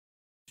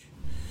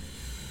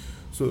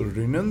So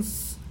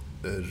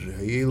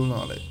real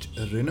knowledge.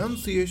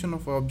 Renunciation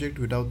of object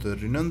without the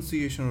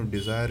renunciation of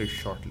desire is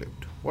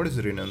short-lived. What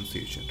is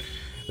renunciation?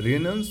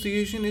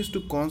 Renunciation is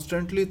to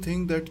constantly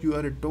think that you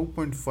are a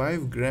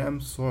 2.5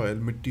 gram soil,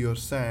 mitti or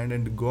sand,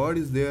 and God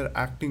is there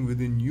acting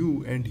within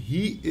you, and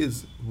He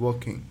is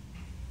working.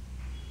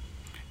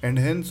 And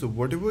hence,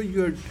 whatever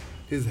you are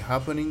is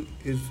happening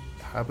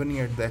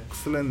at the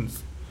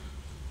excellence,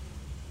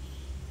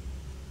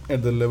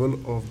 at the level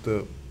of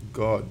the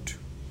God,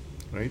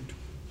 right?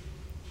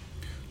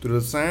 Through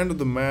the sand of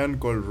the man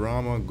called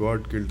Rama,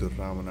 God killed the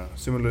Ravana.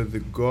 Similarly, the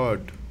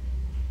God,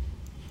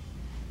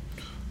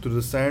 through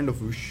the sand of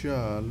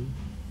Vishal,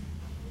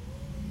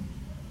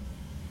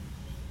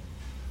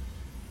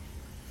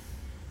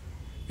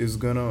 is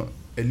gonna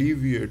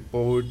alleviate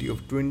poverty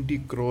of 20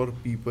 crore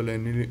people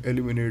and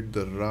eliminate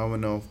the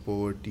Ravana of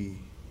poverty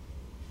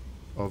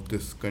of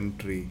this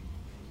country,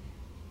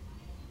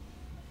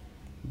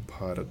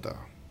 Bharata,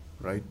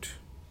 right?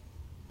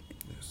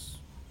 Yes.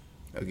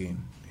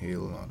 Again,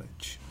 hail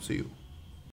knowledge. See you.